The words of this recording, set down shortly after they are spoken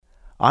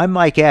I'm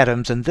Mike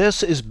Adams, and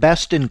this is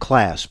Best in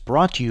Class,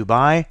 brought to you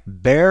by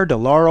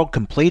Delaro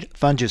Complete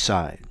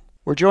Fungicide.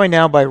 We're joined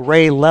now by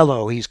Ray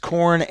Lello. He's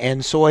corn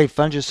and soy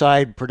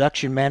fungicide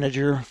production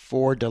manager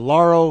for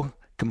Delaro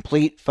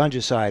Complete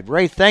Fungicide.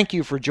 Ray, thank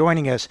you for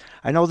joining us.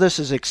 I know this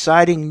is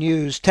exciting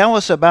news. Tell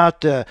us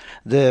about the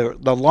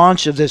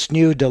launch of this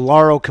new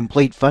Delaro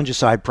Complete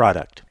Fungicide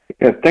product.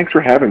 Yeah, thanks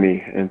for having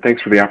me, and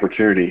thanks for the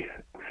opportunity.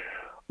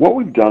 What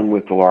we've done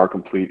with Delaro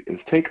Complete is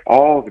take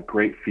all the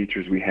great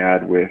features we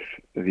had with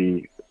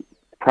the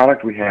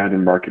product we had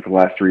in market for the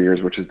last 3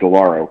 years, which is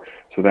Delaro.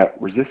 So that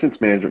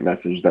resistance management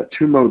message, that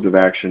 2 modes of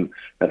action,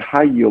 that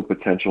high yield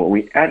potential, and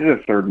we added a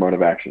 3rd mode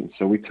of action.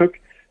 So we took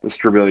the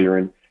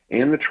strobilurin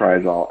and the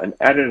triazole and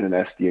added an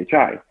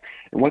SDHI.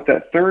 And what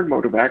that 3rd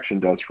mode of action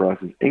does for us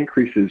is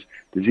increases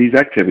disease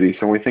activity.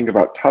 So when we think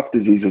about tough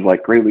diseases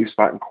like gray leaf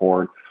spot in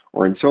corn,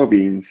 or in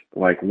soybeans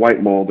like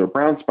white mold or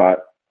brown spot,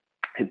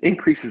 it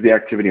increases the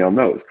activity on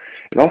those.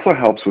 It also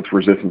helps with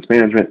resistance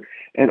management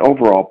and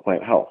overall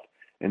plant health.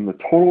 And the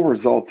total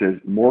result is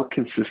more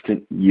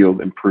consistent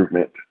yield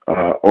improvement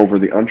over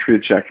the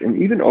untreated check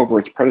and even over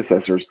its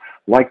predecessors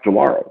like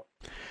Delaro.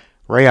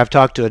 Ray, I've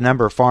talked to a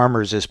number of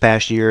farmers this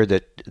past year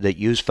that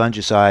use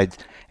fungicides,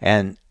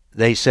 and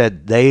they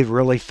said they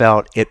really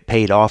felt it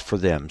paid off for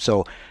them.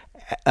 So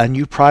a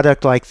new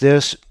product like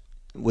this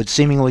would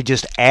seemingly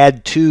just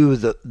add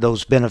to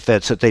those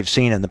benefits that they've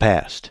seen in the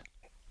past.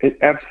 It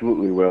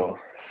absolutely will.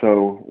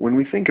 So when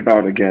we think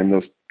about, again,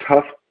 those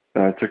tough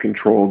to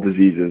control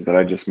diseases that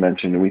I just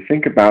mentioned, and we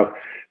think about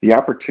the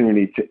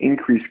opportunity to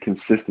increase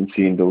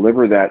consistency and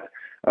deliver that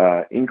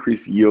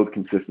increased yield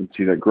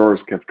consistency that growers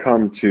have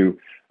come to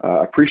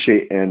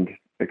appreciate and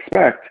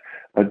expect,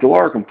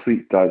 Delaro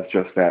Complete does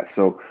just that.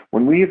 So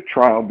when we have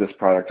trialed this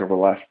product over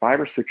the last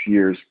 5 or 6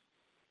 years,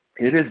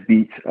 it has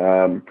beat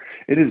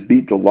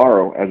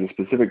Delaro, as a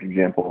specific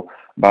example,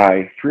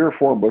 by 3 or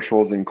 4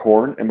 bushels in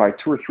corn and by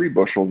 2 or 3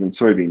 bushels in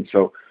soybeans.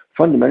 So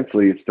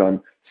fundamentally, it's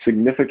done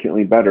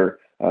significantly better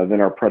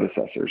than our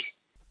predecessors.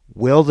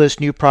 Will this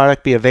new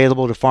product be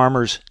available to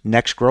farmers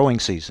next growing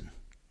season?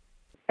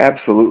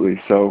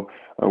 Absolutely. So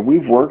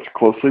we've worked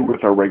closely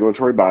with our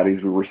regulatory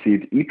bodies. We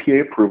received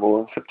EPA approval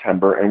in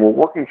September, and we're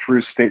working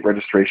through state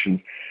registrations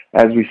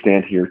as we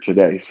stand here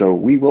today. So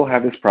we will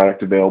have this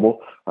product available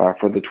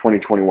for the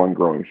 2021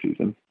 growing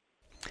season.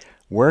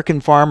 Where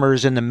can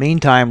farmers in the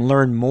meantime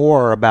learn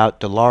more about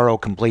Delaro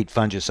Complete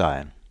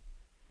Fungicide?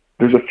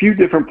 There's a few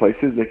different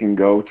places they can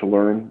go to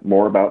learn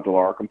more about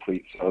Delaro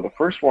Complete. So the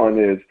first one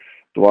is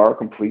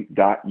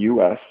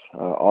delarocomplete.us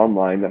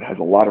online, that has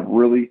a lot of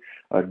really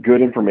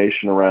good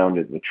information around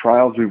it. The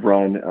trials we've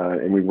run,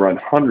 and we've run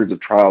hundreds of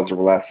trials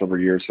over the last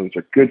several years, so it's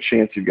a good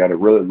chance you've got a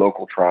really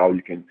local trial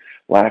you can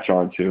latch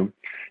onto.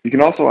 You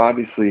can also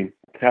obviously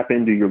tap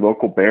into your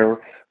local Bayer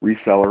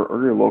reseller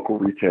or your local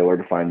retailer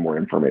to find more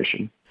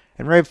information.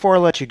 And Ray, before I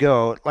let you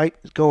go, I'd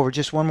like to go over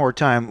just one more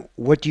time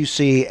what you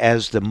see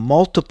as the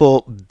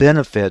multiple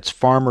benefits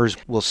farmers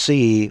will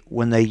see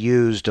when they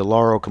use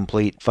Delaro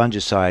Complete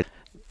Fungicide.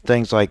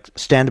 Things like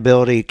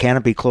standability,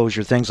 canopy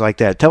closure, things like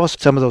that. Tell us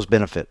some of those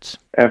benefits.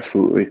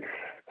 Absolutely.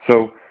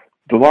 So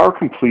Delaro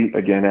Complete,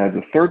 again, adds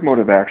a 3rd mode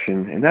of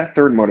action, and that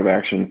 3rd mode of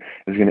action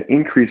is going to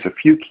increase a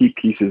few key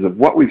pieces of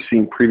what we've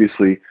seen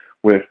previously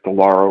with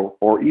Delaro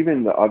or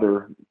even the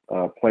other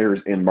players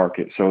in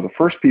market. So the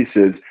first piece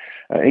is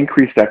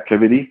increased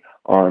activity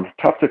on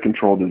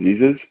tough-to-control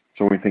diseases.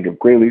 So when we think of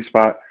gray leaf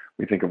spot,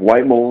 we think of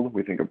white mold,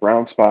 we think of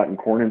brown spot in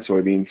corn and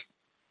soybeans.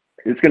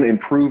 It's going to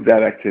improve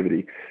that activity.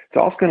 It's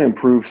also going to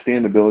improve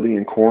standability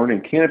in corn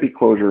and canopy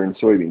closure in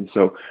soybeans.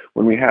 So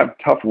when we have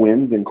tough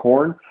winds in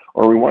corn,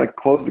 or we want to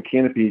close the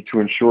canopy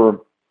to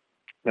ensure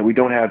that we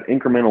don't have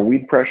incremental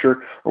weed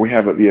pressure, or we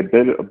have the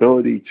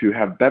ability to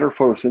have better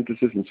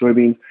photosynthesis in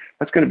soybeans,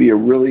 that's going to be a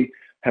really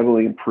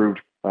heavily improved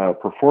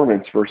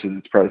performance versus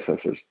its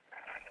predecessors.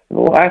 And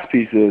the last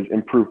piece is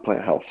improved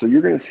plant health. So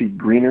you're going to see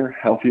greener,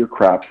 healthier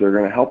crops that are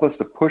going to help us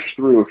to push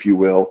through, if you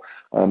will,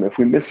 if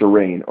we miss a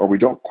rain or we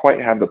don't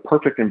quite have the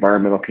perfect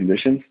environmental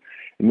conditions.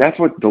 And that's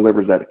what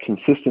delivers that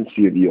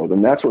consistency of yield.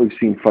 And that's what we've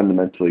seen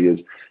fundamentally is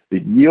the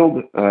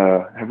yield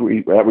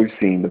that we've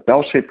seen, the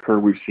bell-shaped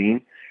curve we've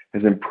seen,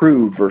 has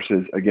improved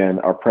versus, again,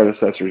 our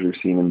predecessors we've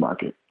seen in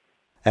market.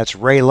 That's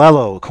Ray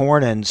Lello,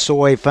 corn and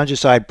soy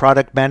fungicide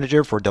product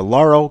manager for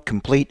Delaro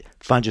Complete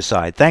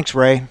Fungicide. Thanks,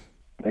 Ray.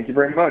 Thank you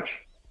very much.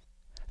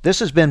 This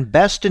has been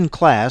Best in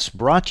Class,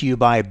 brought to you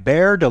by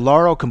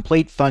Delaro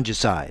Complete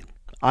Fungicide.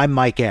 I'm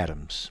Mike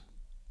Adams.